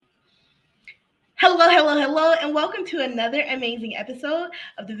Hello, hello, hello, and welcome to another amazing episode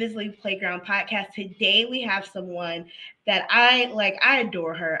of the Visibility Playground podcast. Today we have someone that I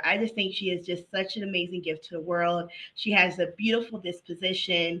adore her. I just think she is just such an amazing gift to the world. She has a beautiful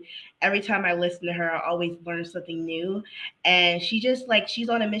disposition. Every time I listen to her, I always learn something new. And she's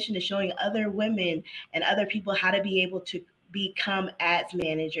on a mission to showing other women and other people how to be able to become ads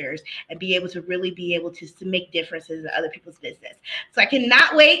managers and be able to really be able to make differences in other people's business. So I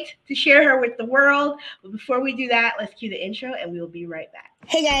cannot wait to share her with the world. But before we do that, let's cue the intro and we will be right back.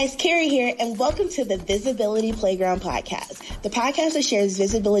 Hey guys, Carrie here, and welcome to the Visibility Playground podcast, the podcast that shares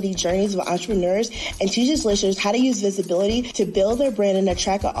visibility journeys with entrepreneurs and teaches listeners how to use visibility to build their brand and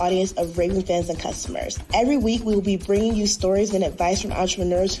attract an audience of raving fans and customers. Every week, we will be bringing you stories and advice from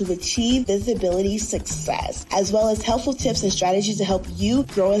entrepreneurs who've achieved visibility success, as well as helpful tips and strategies to help you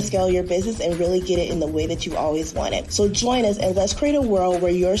grow and scale your business and really get it in the way that you always wanted. So join us and let's create a world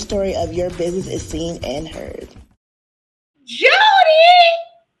where your story of your business is seen and heard. Jody!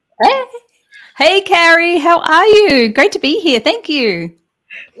 Hey, Carrie, how are you? Great to be here. Thank you.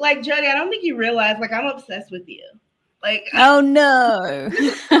 Jody, I don't think you realize, I'm obsessed with you. Oh no.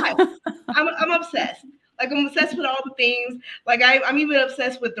 I'm obsessed. I'm obsessed with all the things. I'm even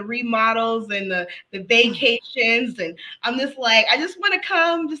obsessed with the remodels and the vacations. And I'm just I just want to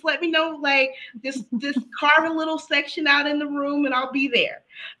come. Just let me know, just carve a little section out in the room and I'll be there.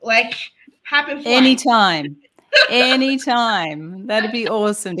 Hop and fly. Anytime. That'd be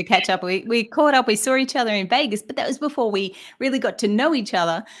awesome to catch up. We caught up. We saw each other in Vegas, but that was before we really got to know each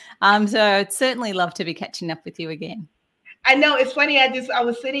other. So I'd certainly love to be catching up with you again. I know, it's funny. I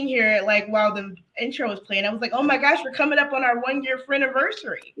was sitting here while the intro was playing. I was like, oh my gosh, we're coming up on our 1 year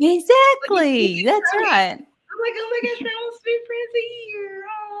anniversary. Exactly. That's right. I'm like, oh my gosh, we're almost 3 friends a year.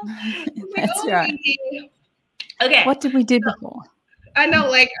 That's right. Okay. What did we do before? I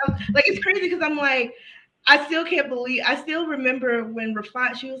know, it's crazy because I'm I still can't believe. I still remember when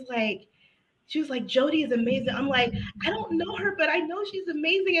Rafat, she was like, Jody is amazing. I'm like, I don't know her, but I know she's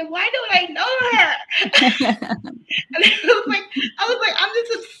amazing. And why don't I know her? And I was like, I'm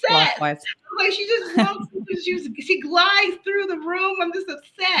just obsessed. Likewise. She just walks, she glides through the room. I'm just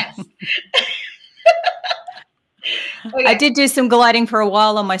obsessed. Okay. I did do some gliding for a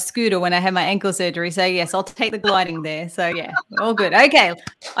while on my scooter when I had my ankle surgery. So yes, I'll take the gliding there. So yeah, all good. Okay.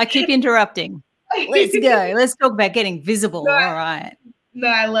 I keep interrupting. Let's go. Let's talk about getting visible. No, all right. No,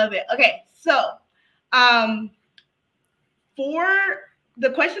 I love it. Okay. So, for the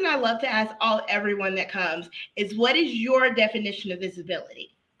question I love to ask everyone that comes is, what is your definition of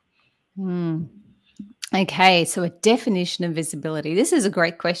visibility? Okay, so a definition of visibility. This is a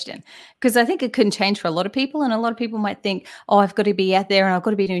great question because I think it can change for a lot of people, and a lot of people might think, oh, I've got to be out there and I've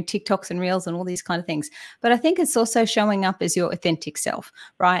got to be doing TikToks and Reels and all these kind of things. But I think it's also showing up as your authentic self,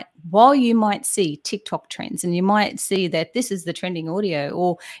 right? While you might see TikTok trends and you might see that this is the trending audio,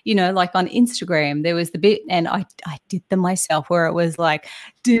 or, like on Instagram, there was the bit, and I did them myself, where it was like,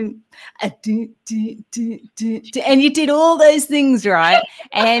 and you did all those things, right?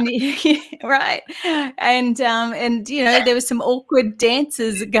 And right. And there was some awkward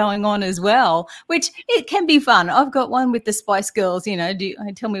dances going on as well, which it can be fun. I've got one with the Spice Girls,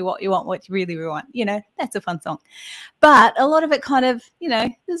 tell me what you want, what you really want, that's a fun song. But a lot of it kind of,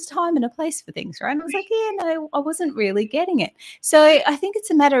 there's time and a place for things, right? And I was like, no, I wasn't really getting it. So I think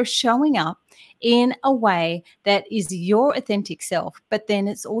it's a matter of showing up in a way that is your authentic self, but then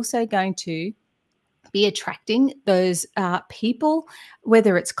it's also going to be attracting those people,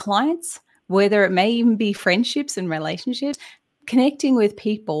 whether it's clients, whether it may even be friendships and relationships, connecting with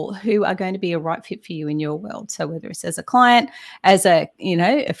people who are going to be a right fit for you in your world. So whether it's as a client, as a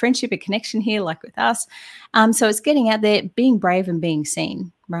friendship, a connection here, like with us. So it's getting out there, being brave and being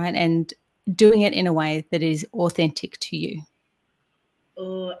seen, right? And doing it in a way that is authentic to you.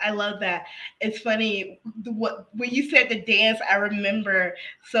 Oh, I love that. It's funny when you said the dance. I remember,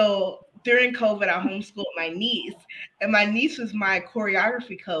 so during COVID, I homeschooled my niece, and my niece was my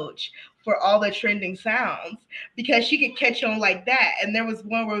choreography coach for all the trending sounds because she could catch on like that. And there was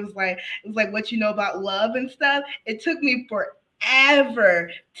one where it was like what you know about love and stuff. It took me forever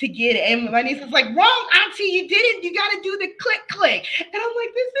to get it. And my niece was like, wrong, auntie, you didn't. You got to do the click, click. And I'm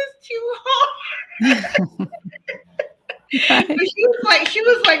like, this is too hard. Right. But she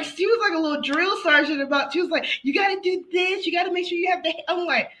was like a little drill sergeant she was like, you got to do this. You got to make sure you have the, I'm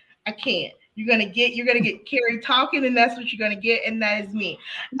like, I can't. You're going to get Carrie talking, and that's what you're going to get. And that is me.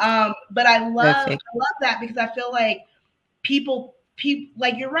 But I love that because I feel like people,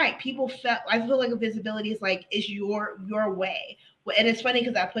 like, you're right. I feel like visibility is your way. And it's funny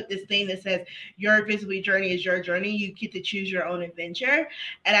because I put this thing that says your visibility journey is your journey. You get to choose your own adventure.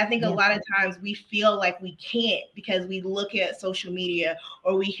 And I think a Yeah. lot of times we feel like we can't because we look at social media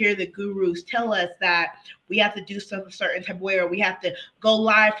or we hear the gurus tell us that we have to do stuff a certain type of way or we have to go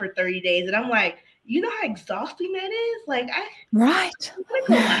live for 30 days. And I'm like, you know how exhausting that is? Like, I Right. want to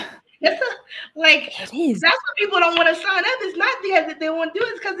go live. Like, It is. that's what people don't want to sign up. It's not because that they want to do it,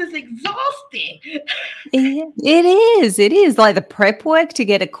 it's because it's exhausting. Yeah, it is. It is like the prep work to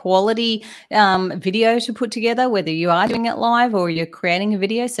get a quality video to put together, whether you are doing it live or you're creating a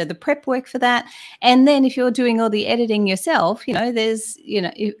video. So the prep work for that. And then if you're doing all the editing yourself, there's,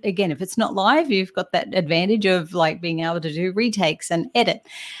 again, if it's not live, you've got that advantage of like being able to do retakes and edit.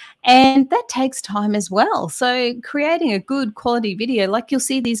 And that takes time as well. So creating a good quality video, like you'll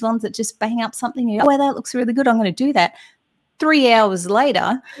see these ones that just bang up something, oh, that looks really good, I'm going to do that. 3 hours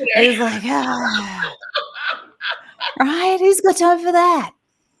later, it's like, right, who's got time for that?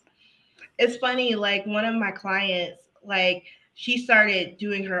 It's funny, like one of my clients, like she started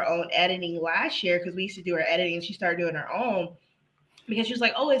doing her own editing last year because we used to do her editing and she started doing her own because she was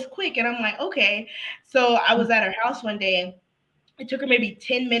like, oh, it's quick. And I'm like, okay. So I was at her house one day and it took her maybe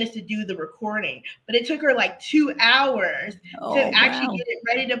 10 minutes to do the recording, but it took her like 2 hours to actually get it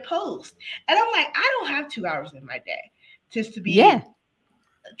ready to post. And I'm like, I don't have 2 hours in my day just to be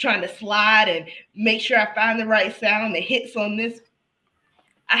trying to slide and make sure I find the right sound, the hits on this.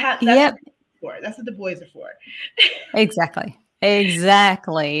 That's what the boys are for. Exactly.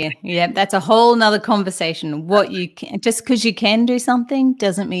 Yep. That's a whole nother conversation. What you can, just because you can do something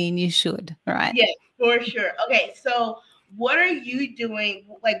doesn't mean you should, right? Yeah, for sure. Okay, so what are you doing?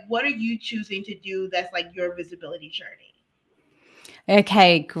 Like, what are you choosing to do that's like your visibility journey?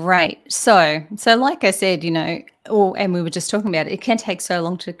 Okay, great. So like I said, and we were just talking about it can take so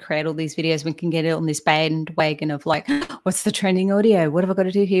long to create all these videos. We can get it on this bandwagon of like, what's the trending audio? What have I got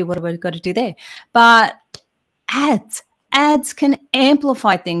to do here? What have I got to do there? But ads can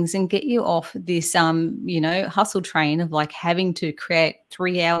amplify things and get you off this, hustle train of like having to create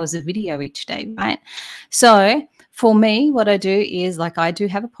 3 hours of video each day, right? So for me, what I do is like, I do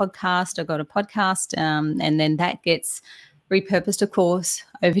have a podcast. I got a podcast, and then that gets repurposed, of course,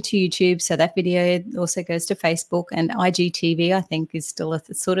 over to YouTube. So that video also goes to Facebook and IGTV, I think, is still a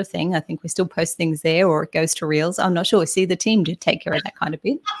sort of thing. I think we still post things there, or it goes to Reels. I'm not sure. See the team to take care of that kind of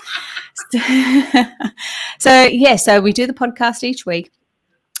bit. So we do the podcast each week.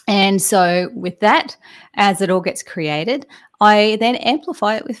 And so with that, as it all gets created, I then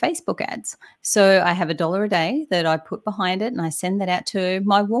amplify it with Facebook ads. So I have $1 a day that I put behind it and I send that out to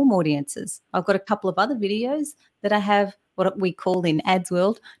my warm audiences. I've got a couple of other videos that I have what we call in ads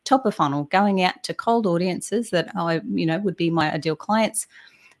world, top of funnel, going out to cold audiences that I, would be my ideal clients,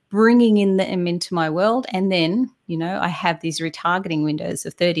 bringing them into my world. And then, I have these retargeting windows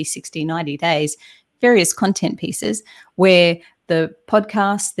of 30, 60, 90 days, various content pieces where the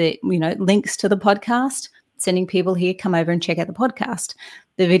podcast that, links to the podcast, sending people here, come over and check out the podcast.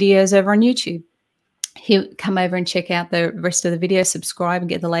 The videos over on YouTube, here, come over and check out the rest of the video, subscribe and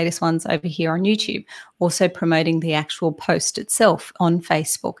get the latest ones over here on YouTube. Also promoting the actual post itself on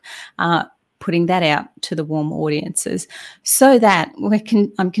Facebook, putting that out to the warm audiences so that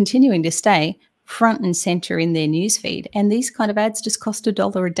I'm continuing to stay front and center in their newsfeed. And these kind of ads just cost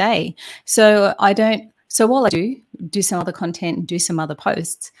 $1 a day. So while I do some other content and do some other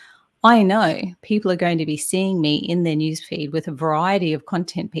posts, I know people are going to be seeing me in their newsfeed with a variety of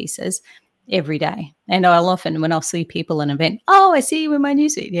content pieces every day. And I'll often, when I'll see people in an event, oh, I see you in my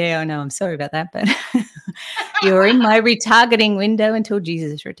newsfeed. Yeah, I know. I'm sorry about that, but you're in my retargeting window until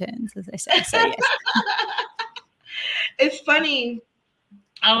Jesus returns, as they say. So yes. It's funny.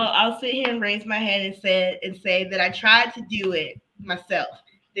 I'll sit here and raise my hand and say that I tried to do it myself.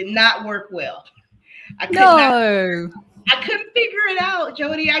 Did not work well. I couldn't figure it out,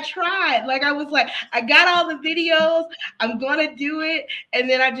 Jody. I tried. Like I was like, I got all the videos. I'm gonna do it, and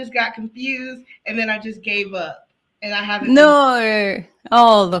then I just got confused, and then I just gave up. And I haven't.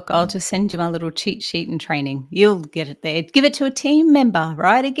 Oh, look, I'll just send you my little cheat sheet and training. You'll get it there. Give it to a team member,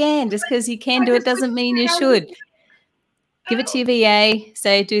 right? Again, just because you can do it doesn't mean you should. Give it to your VA.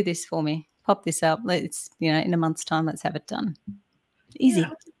 Say, do this for me. Pop this up. Let's, in a month's time, let's have it done. Easy. Yeah,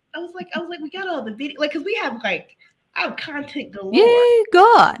 I was like, we got all the video, like, because we have I have content galore.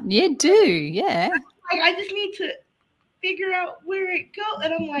 You do, yeah. Like, I just need to figure out where it goes,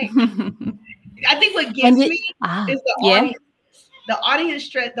 and I'm like, I think what gets me is the audience. The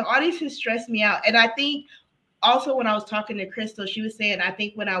audience has stressed me out, and I think also when I was talking to Crystal, she was saying, I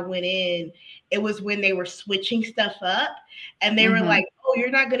think when I went in, it was when they were switching stuff up and they were like, oh, you're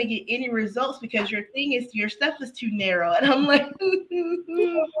not going to get any results because your thing is your stuff is too narrow. And I'm like,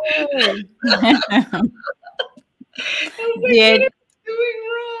 Yeah. what am I doing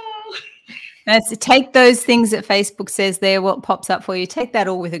wrong? That's take those things that Facebook says there, what pops up for you, take that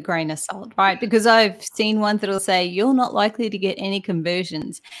all with a grain of salt, right? Because I've seen ones that'll say you're not likely to get any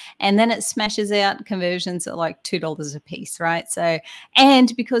conversions. And then it smashes out conversions at like $2 a piece, right? So,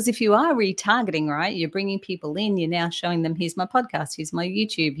 and because if you are retargeting, right, you're bringing people in, you're now showing them, here's my podcast, here's my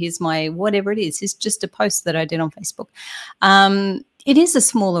YouTube, here's my whatever it is. It's just a post that I did on Facebook. It is a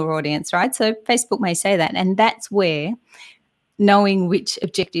smaller audience, right? So Facebook may say that. And that's where knowing which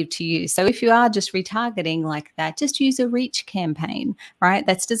objective to use. So if you are just retargeting like that, just use a reach campaign, right?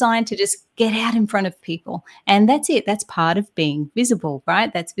 That's designed to just get out in front of people. And that's it. That's part of being visible,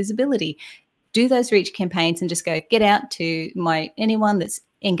 right? That's visibility. Do those reach campaigns and just go get out to anyone that's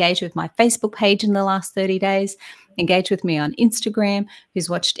engaged with my Facebook page in the last 30 days, engage with me on Instagram, who's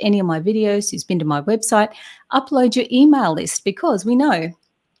watched any of my videos, who's been to my website, upload your email list, because we know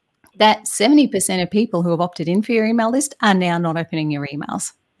that 70% of people who have opted in for your email list are now not opening your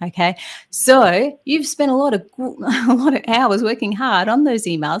emails. Okay. So you've spent a lot of hours working hard on those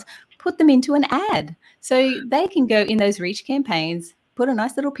emails, put them into an ad. So they can go in those reach campaigns, put a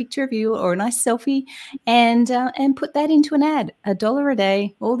nice little picture of you or a nice selfie and put that into an ad. $1 a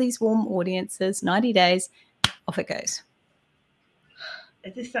day, all these warm audiences, 90 days, off it goes.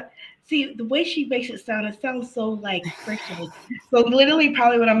 See, the way she makes it sounds so like freaking. So literally,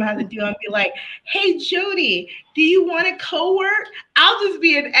 probably what I'm gonna have to do, I'll be like, "Hey, Jody, do you want to co-work? I'll just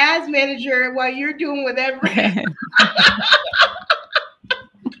be an ads manager while you're doing whatever."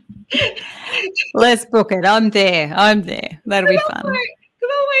 Let's book it. I'm there. That'll be fun. Because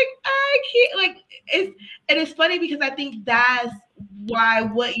I'm like, I can't it's funny because I think that's why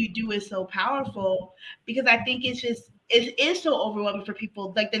what you do is so powerful, because I think it is so overwhelming for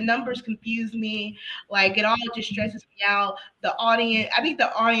people. Like the numbers confuse me. Like it all just stresses me out. I think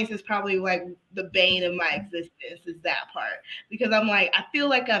the audience is probably like the bane of my existence, is that part. Because I'm like, I feel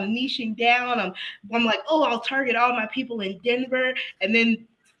like I'm niching down. I'm like, oh, I'll target all my people in Denver. And then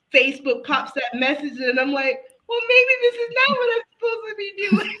Facebook pops that message and I'm like, well, maybe this is not what I'm supposed to be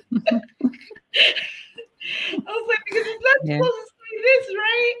doing. I was like, because it's not supposed to say this,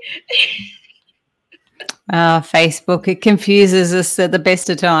 right? Facebook, it confuses us at the best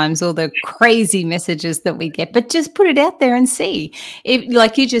of times, all the crazy messages that we get, but just put it out there and see. If,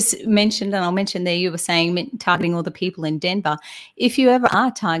 like you just mentioned, and I'll mention there, you were saying targeting all the people in Denver. If you ever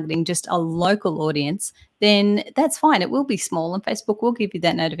are targeting just a local audience, then that's fine. It will be small and Facebook will give you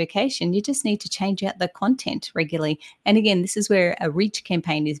that notification. You just need to change out the content regularly. And again, this is where a reach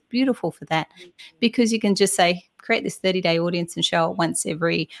campaign is beautiful for that, because you can just say, create this 30-day audience and show it once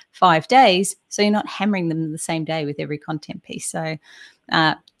every 5 days. So you're not hammering them the same day with every content piece. So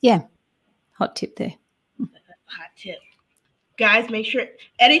hot tip there. Hot tip. Guys, make sure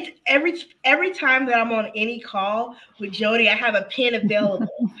every time that I'm on any call with Jody, I have a pen available.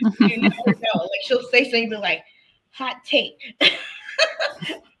 You never know. Like she'll say something like hot take.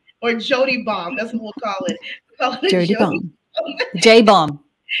 Or Jody bomb. That's what we'll call it. We'll call it Jody bomb. J bomb.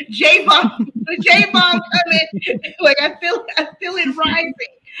 J-bomb, the J-bomb coming. Like I feel it rising.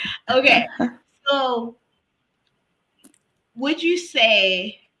 Okay, so would you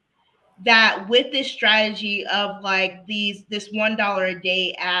say that with this strategy of like this $1 a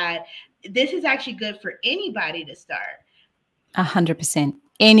day ad, this is actually good for anybody to start? 100%.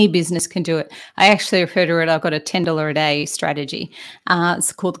 Any business can do it. I actually refer to it, I've got a $10 a day strategy.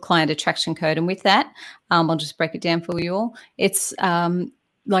 It's called the Client Attraction Code. And with that, I'll just break it down for you all. It's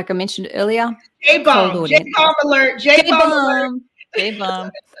like I mentioned earlier, J-bomb, J-bomb alert, J-bomb alert. J-bomb.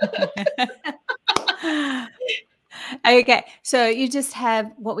 Okay, so you just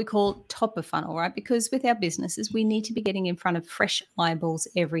have what we call top of funnel, right? Because with our businesses, we need to be getting in front of fresh eyeballs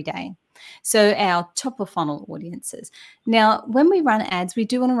every day. So our top of funnel audiences. Now, when we run ads, we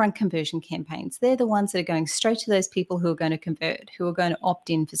do want to run conversion campaigns. They're the ones that are going straight to those people who are going to convert, who are going to opt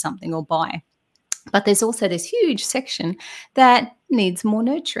in for something or buy. But there's also this huge section that needs more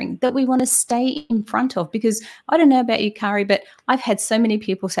nurturing, that we want to stay in front of. Because I don't know about you, Kari, but I've had so many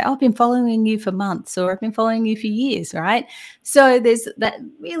people say, I've been following you for months, or I've been following you for years, right? So there's that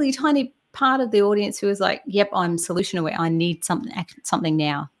really tiny part of the audience who is like, yep, I'm solution aware. I need something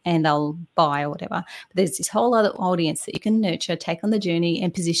now and I'll buy or whatever. But there's this whole other audience that you can nurture, take on the journey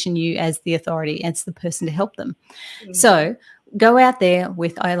and position you as the authority, as the person to help them. Mm-hmm. So go out there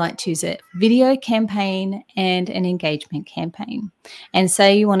with, I like to use a video campaign and an engagement campaign. And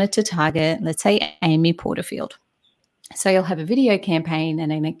say you wanted to target, let's say, Amy Porterfield. So you'll have a video campaign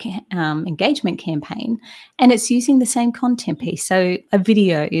and an engagement campaign, and it's using the same content piece. So a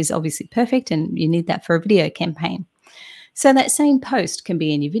video is obviously perfect, and you need that for a video campaign. So that same post can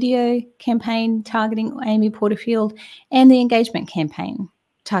be in your video campaign targeting Amy Porterfield and the engagement campaign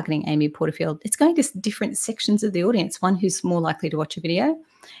targeting Amy Porterfield. It's going to different sections of the audience, one who's more likely to watch a video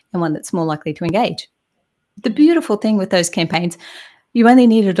and one that's more likely to engage. The beautiful thing with those campaigns, you only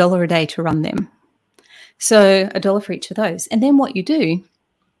need $1 a day to run them. So $1 for each of those. And then what you do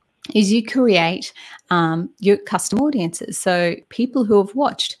is you create your custom audiences. So people who have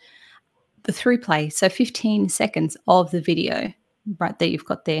watched the through play, so 15 seconds of the video, right, that you've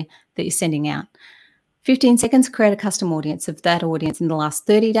got there that you're sending out. 15 seconds, create a custom audience of that audience in the last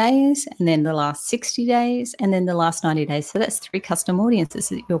 30 days, and then the last 60 days, and then the last 90 days. So that's 3 custom audiences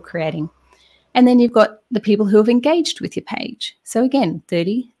that you're creating. And then you've got the people who have engaged with your page. So again,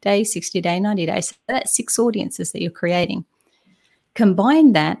 30 days, 60 days, 90 days. So that's 6 audiences that you're creating.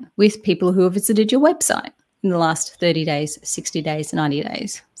 Combine that with people who have visited your website in the last 30 days, 60 days, 90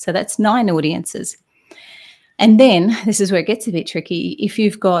 days. So that's 9 audiences. And then this is where it gets a bit tricky. If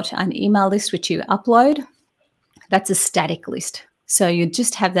you've got an email list which you upload, that's a static list. So you'd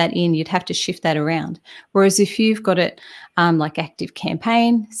just have that in, you'd have to shift that around. Whereas if you've got it like Active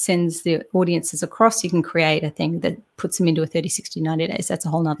Campaign, sends the audiences across, you can create a thing that puts them into a 30, 60, 90 days. That's a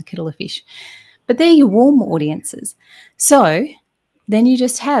whole nother kettle of fish. But they're your warm audiences. So then you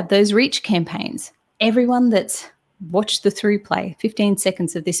just have those reach campaigns. Everyone that's watched the through play, 15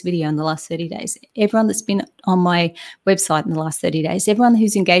 seconds of this video in the last 30 days, everyone that's been on my website in the last 30 days, everyone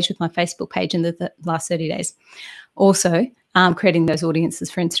who's engaged with my Facebook page in the last 30 days. Also, creating those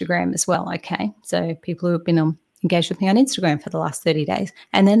audiences for Instagram as well, okay? So people who have been engaged with me on Instagram for the last 30 days,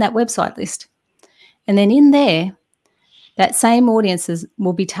 and then that website list. And then in there, that same audiences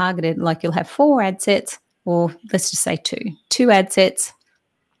will be targeted, like you'll have 4 ad sets, or let's just say 2 ad sets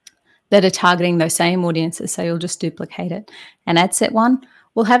that are targeting those same audiences. So you'll just duplicate it. And ad set 1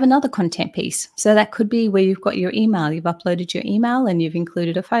 will have another content piece. So that could be where you've got your email, you've uploaded your email and you've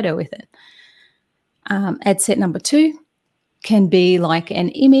included a photo with it. Ad set number 2 can be like an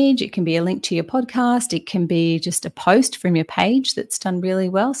image, it can be a link to your podcast, it can be just a post from your page that's done really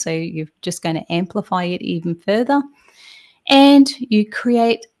well. So you're just going to amplify it even further. And you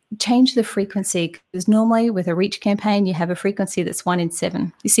change the frequency, because normally with a reach campaign, you have a frequency that's 1 in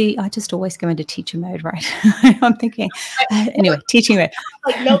 7. You see, I just always go into teacher mode, right? I'm thinking, anyway, teaching mode.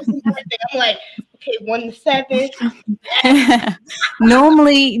 Like notes and everything. I'm like, okay, 1 to 7.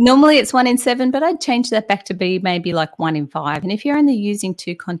 Normally it's 1 in 7, but I'd change that back to be maybe like 1 in 5. And if you're only using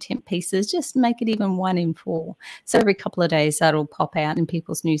 2 content pieces, just make it even 1 in 4. So every couple of days that'll pop out in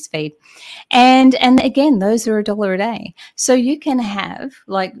people's newsfeed. And again, those are $1 a day. So you can have,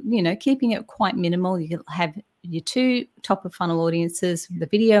 like, keeping it quite minimal, you'll have your 2 top of funnel audiences, the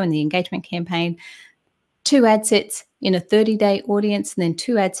video and the engagement campaign, 2 ad sets in a 30-day audience, and then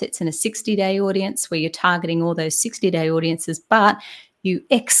 2 ad sets in a 60-day audience where you're targeting all those 60-day audiences, but you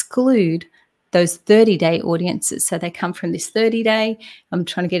exclude those 30-day audiences. So they come from this 30-day, I'm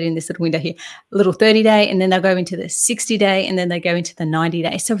trying to get in this little window here, a little 30-day, and then they'll go into the 60-day, and then they go into the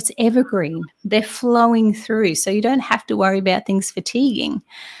 90-day. So it's evergreen. They're flowing through. So you don't have to worry about things fatiguing.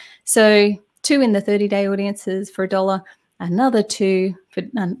 So 2 in the 30-day audiences for $1, another 2 for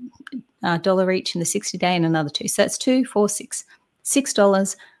 $1 each in the 60-day, and another 2. So that's 2, 4, 6.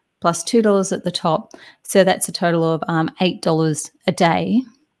 $6 plus $2 at the top. So that's a total of $8 a day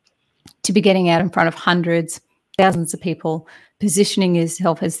to be getting out in front of hundreds, thousands of people, positioning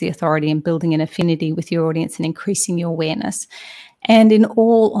yourself as the authority and building an affinity with your audience and increasing your awareness. And in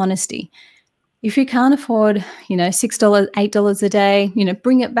all honesty, if you can't afford, $6, $8 a day,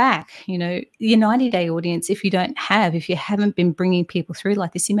 bring it back. Your 90-day audience, if you haven't been bringing people through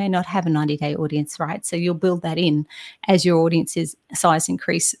like this, you may not have a 90-day audience, right? So you'll build that in as your audience's size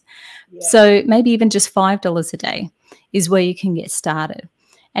increases. Yeah. So maybe even just $5 a day is where you can get started.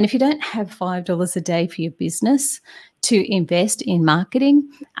 And if you don't have $5 a day for your business to invest in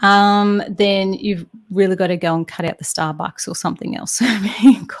marketing, then you've really got to go and cut out the Starbucks or something else,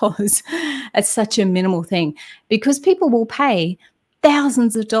 because it's such a minimal thing. Because people will pay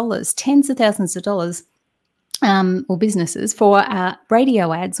thousands of dollars, tens of thousands of dollars, or businesses for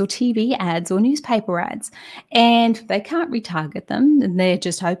radio ads or TV ads or newspaper ads, and they can't retarget them, and they're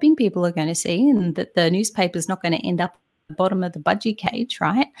just hoping people are going to see, and that the newspaper's not going to end up at the bottom of the budgie cage,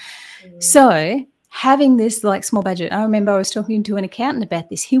 right? So having this like small budget. I remember I was talking to an accountant about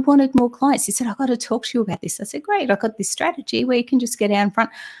this. He wanted more clients. He said, I've got to talk to you about this. I said, great. I've got this strategy where you can just get out in front.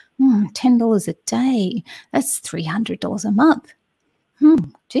 $10 a day. That's $300 a month.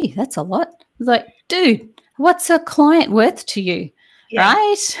 Gee, that's a lot. I was like, dude, what's a client worth to you? Yeah.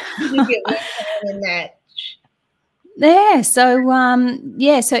 Right? You can get one time in that. Yeah.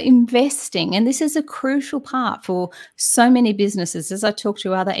 So investing, and this is a crucial part for so many businesses. As I talk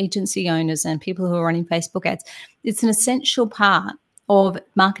to other agency owners and people who are running Facebook ads, it's an essential part of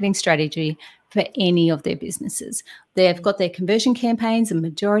marketing strategy for any of their businesses. They've got their conversion campaigns, the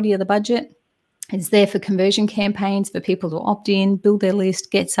majority of the budget is there for conversion campaigns for people to opt in, build their list,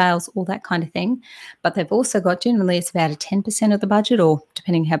 get sales, all that kind of thing. But they've also got, generally it's about a 10% of the budget, or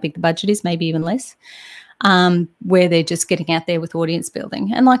depending how big the budget is, maybe even less, where they're just getting out there with audience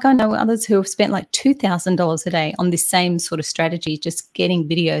building. And like I know others who have spent like $2,000 a day on this same sort of strategy, just getting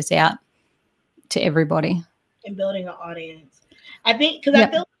videos out to everybody. And building an audience. I think, because I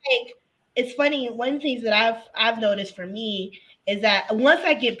feel like it's funny. One of the things that I've noticed for me is that once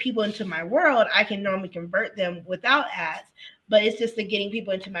I get people into my world, I can normally convert them without ads. But it's just the getting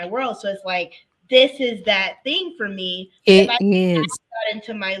people into my world. So it's like, this is that thing for me. It if I is. got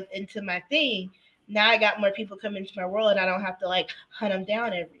into my thing, now I got more people coming into my world, and I don't have to like hunt them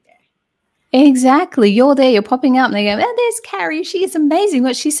down every day. Exactly. You're there, you're popping up, and they go, oh, there's Carrie. She is amazing.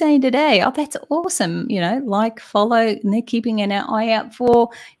 What's she saying today? Oh, that's awesome. Like, follow, and they're keeping an eye out for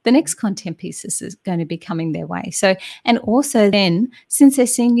the next content pieces is going to be coming their way. So, and also then, since they're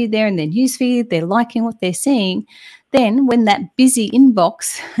seeing you there in their newsfeed, they're liking what they're seeing, then when that busy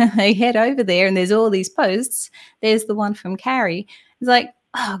inbox, they head over there and there's all these posts, there's the one from Carrie. It's like,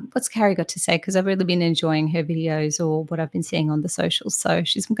 oh, what's Carrie got to say? Because I've really been enjoying her videos or what I've been seeing on the socials. So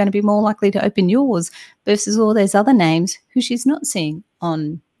she's going to be more likely to open yours versus all those other names who she's not seeing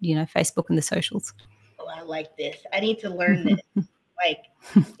on, Facebook and the socials. Oh, I like this. I need to learn this. Like,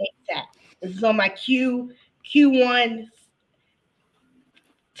 that. This is on my Q1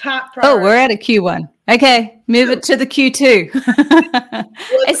 top priority. Oh, we're at a Q1. Okay, move it to the Q2.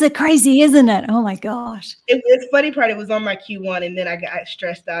 It's crazy, isn't it? Oh my gosh. It's funny part. It was on my Q1, and then I got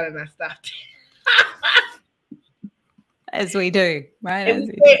stressed out and I stopped. As we do, right?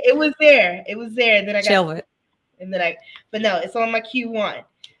 It was there. And then I got shelve it. But no, it's on my Q1.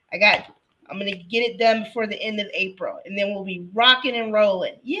 I'm gonna get it done before the end of April, and then we'll be rocking and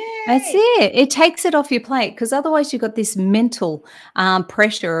rolling. Yeah, that's it. It takes it off your plate, because otherwise you've got this mental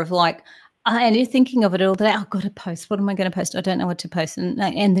pressure of like, and you're thinking of it all day. I've got to post. What am I going to post? I don't know what to post. And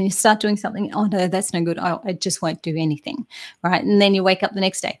then you start doing something. Oh, no, that's no good. I just won't do anything. Right. And then you wake up the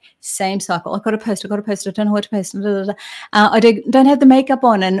next day. Same cycle. I've got to post. I don't know what to post. I don't have the makeup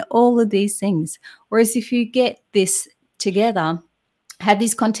on, and all of these things. Whereas if you get this together, have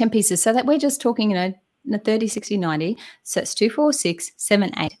these content pieces, so that we're just talking, 30, 60, 90. So it's 2, 4, 6,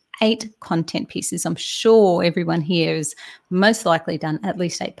 7, 8 content pieces. I'm sure everyone here has most likely done at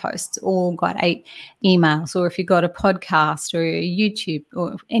least 8 posts, or got 8 emails, or if you've got a podcast or a YouTube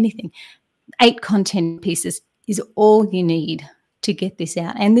or anything, 8 content pieces is all you need to get this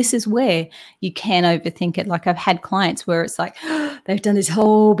out. And this is where you can overthink it. Like, I've had clients where it's like, they've done this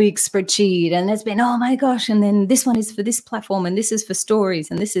whole big spreadsheet, and it's been, oh my gosh, and then this one is for this platform, and this is for stories,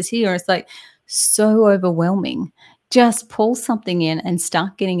 and this is here. It's like so overwhelming. Just pull something in and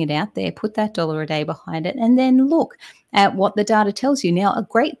start getting it out there, put that $1 a day behind it, and then look at what the data tells you. Now, a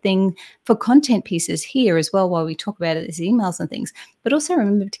great thing for content pieces here as well, while we talk about it, is emails and things, but also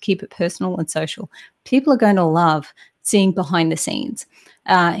remember to keep it personal and social. People are going to love seeing behind the scenes,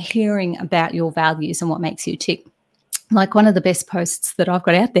 hearing about your values and what makes you tick. Like, one of the best posts that I've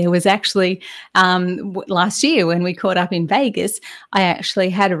got out there was actually last year when we caught up in Vegas. I actually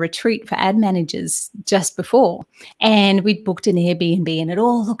had a retreat for ad managers just before, and we'd booked an Airbnb, and it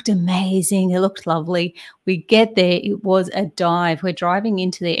all looked amazing. It looked lovely. We get there, it was a dive. We're driving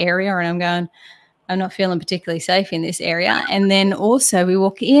into the area, and I'm going, I'm not feeling particularly safe in this area. And then also we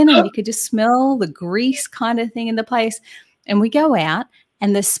walk in, and you could just smell the grease kind of thing in the place. And we go out,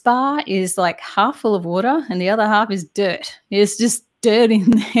 and the spa is like half full of water and the other half is dirt. It's just dirt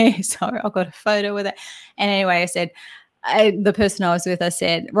in there. So I got a photo with it. And anyway, I said, the person I was with, I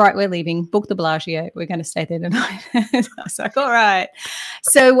said, right, we're leaving. Book the Bellagio. We're going to stay there tonight. I was like, all right.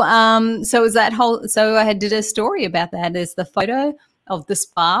 So it was that whole, so I did a story about that. There's the photo of the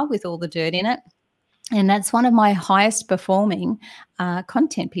spa with all the dirt in it. And that's one of my highest performing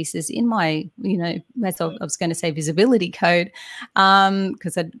content pieces in my, as I was going to say, visibility code,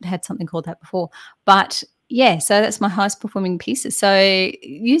 because I had something called that before. But Yeah, so that's my highest performing pieces. So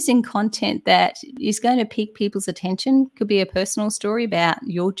using content that is going to pique people's attention, could be a personal story about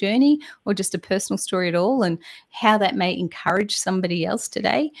your journey or just a personal story at all, and how that may encourage somebody else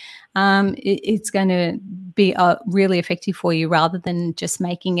today. It's going to be really effective for you, rather than just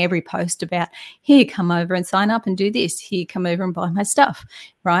making every post about, here, come over and sign up and do this. Here, come over and buy my stuff,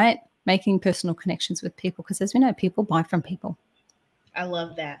 right? Making personal connections with people, because as we know, people buy from people. I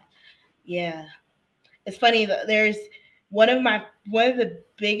love that. Yeah. It's funny that there's one of the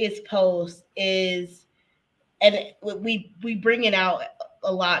biggest posts is, and we bring it out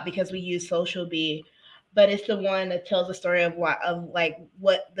a lot because we use social B, but it's the one that tells the story of what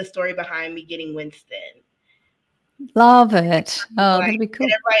the story behind me getting Winston. Love it. Oh, Like, that'll be and cool.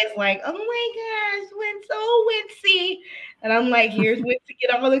 everybody's like, "Oh my gosh, Win so Wincy," and I'm like, "Here's Wincy, get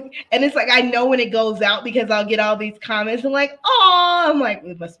all the," and it's like I know when it goes out because I'll get all these comments and like, "Oh," I'm like,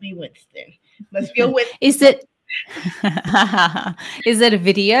 "It must be Winston, must be a Winston." Is it is it a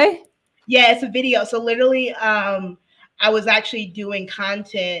video? Yeah, it's a video. So literally, I was actually doing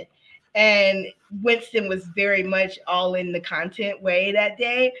content, and Winston was very much all in the content way that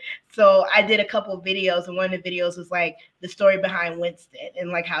day. So I did a couple of videos, and one of the videos was like the story behind Winston and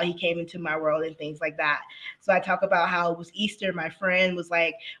like how he came into my world and things like that. So I talk about how it was Easter. My friend was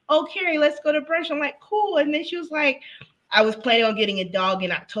like, "Oh, Carrie, let's go to brunch." I'm like, "Cool." And then she was like, I was planning on getting a dog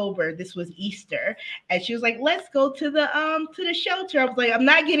in October. This was Easter. And she was like, "Let's go to the shelter." I was like, "I'm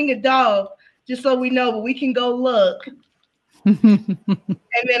not getting a dog, just so we know, but we can go look." And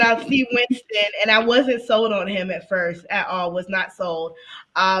then I see Winston, and I wasn't sold on him at first at all. Was not sold.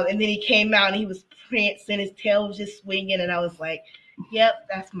 And then he came out, and he was prancing, his tail was just swinging, and I was like, "Yep,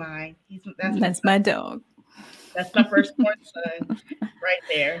 that's mine. That's my dog. That's my firstborn son, right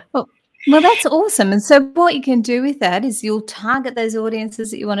there." Well, that's awesome. And so, what you can do with that is you'll target those audiences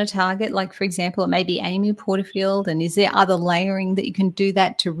that you want to target. Like, for example, it may be Amy Porterfield. And is there other layering that you can do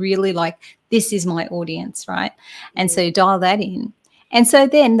that to really like, this is my audience, right? And so you dial that in. And so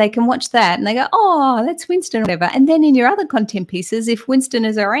then they can watch that and they go, oh, that's Winston or whatever. And then in your other content pieces, if Winston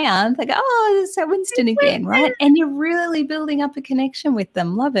is around, they go, oh, there's that Winston again, right? And you're really building up a connection with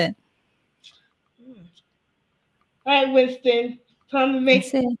them. Love it. All right, Winston, time for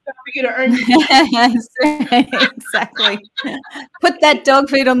you to earn. Exactly. Put that dog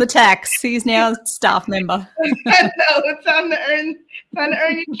feed on the tax. He's now a staff member. I know it's time to earn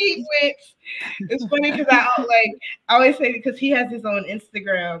your keep, Wins. It's funny because I always say, because he has his own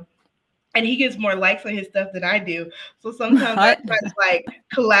Instagram and he gets more likes on his stuff than I do. So sometimes I try to like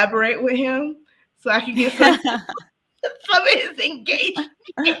collaborate with him so I can get some of his engagement.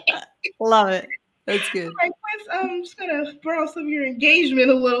 Love it. That's good. Like, I'm just gonna borrow some of your engagement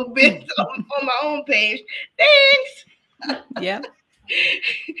a little bit on my own page. Thanks. Yeah.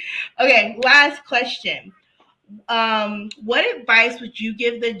 Okay, last question. What advice would you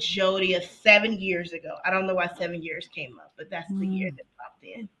give the Jody of 7 years ago? I don't know why 7 years came up, but that's the year that popped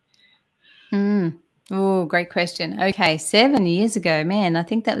in. Oh, great question. Okay, 7 years ago, man, I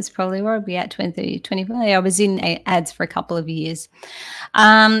think that was probably where I'd be at 25. I was in ads for a couple of years.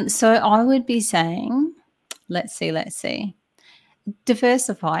 So I would be saying, let's see,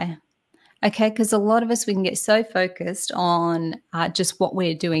 diversify. Okay, because a lot of us, we can get so focused on just what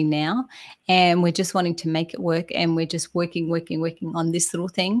we're doing now, and we're just wanting to make it work, and we're just working on this little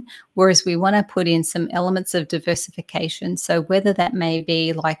thing, whereas we want to put in some elements of diversification. So whether that may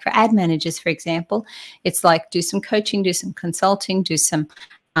be like for ad managers, for example, it's like do some coaching, do some consulting, do some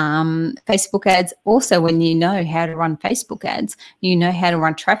Facebook ads. Also, when you know how to run Facebook ads, you know how to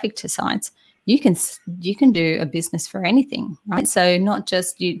run traffic to sites, you can do a business for anything, right? So not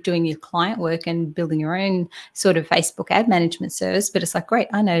just you doing your client work and building your own sort of Facebook ad management service, but it's like, great,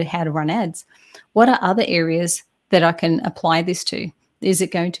 I know how to run ads. What are other areas that I can apply this to? Is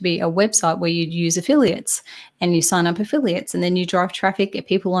it going to be a website where you use affiliates and you sign up affiliates and then you drive traffic, get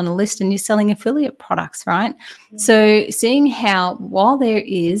people on a list and you're selling affiliate products, right? Mm-hmm. So seeing how, while there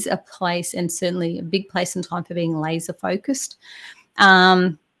is a place, and certainly a big place and time for being laser focused,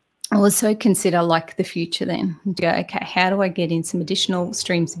 also consider like the future then. Go, okay, how do I get in some additional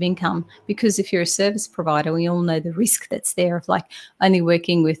streams of income? Because if you're a service provider, we all know the risk that's there of like only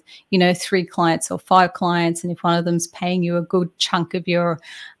working with, 3 clients or 5 clients. And if one of them's paying you a good chunk of your,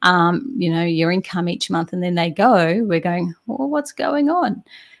 your income each month and then they go, we're going, well, what's going on?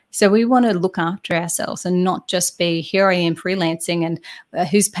 So we want to look after ourselves and not just be, here I am freelancing and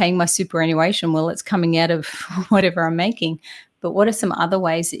who's paying my superannuation? Well, it's coming out of whatever I'm making. But what are some other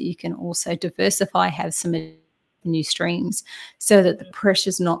ways that you can also diversify, have some new streams so that the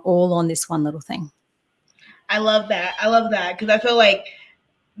pressure's not all on this one little thing? I love that. Because I feel like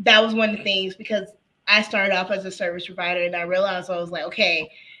that was one of the things, because I started off as a service provider, and I realized I was like, okay,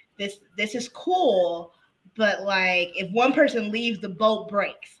 this is cool, but like if one person leaves, the boat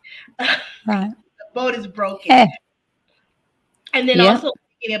breaks. The Right. boat is broken. Yeah. And then Yeah. also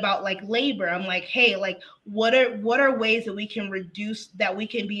thinking about like labor, I'm like, hey, like what are ways that we can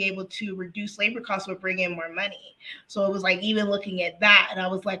be able to reduce labor costs or bring in more money? So it was like even looking at that, and I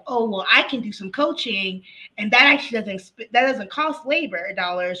was like, oh well, I can do some coaching, and that actually doesn't cost labor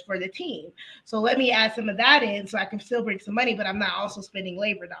dollars for the team. So let me add some of that in, so I can still bring some money, but I'm not also spending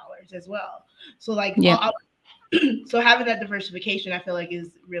labor dollars as well. So like, Yeah. so having that diversification, I feel like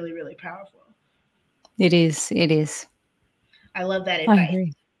is really really powerful. It is. It is. I love that I advice.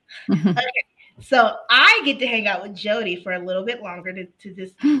 agree. Mhm. Okay, so I get to hang out with Jody for a little bit longer to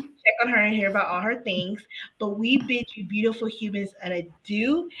just check on her and hear about all her things. But we bid you beautiful humans an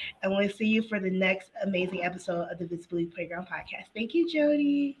adieu, and we'll see you for the next amazing episode of the Visibility Playground podcast. Thank you,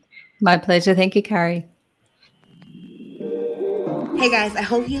 Jody. My pleasure. Thank you, Carrie. Hey guys, I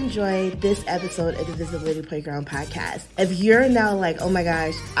hope you enjoyed this episode of the Visibility Playground podcast. If you're now like, oh my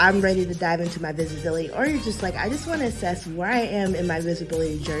gosh, I'm ready to dive into my visibility, or you're just like, I just want to assess where I am in my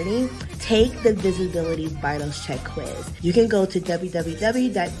visibility journey, take the Visibility Vitals Check quiz. You can go to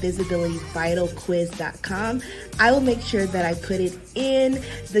www.visibilityvitalquiz.com. I will make sure that I put it in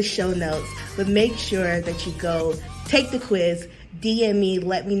the show notes, but make sure that you go take the quiz, DM me,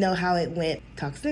 let me know how it went. Talk soon.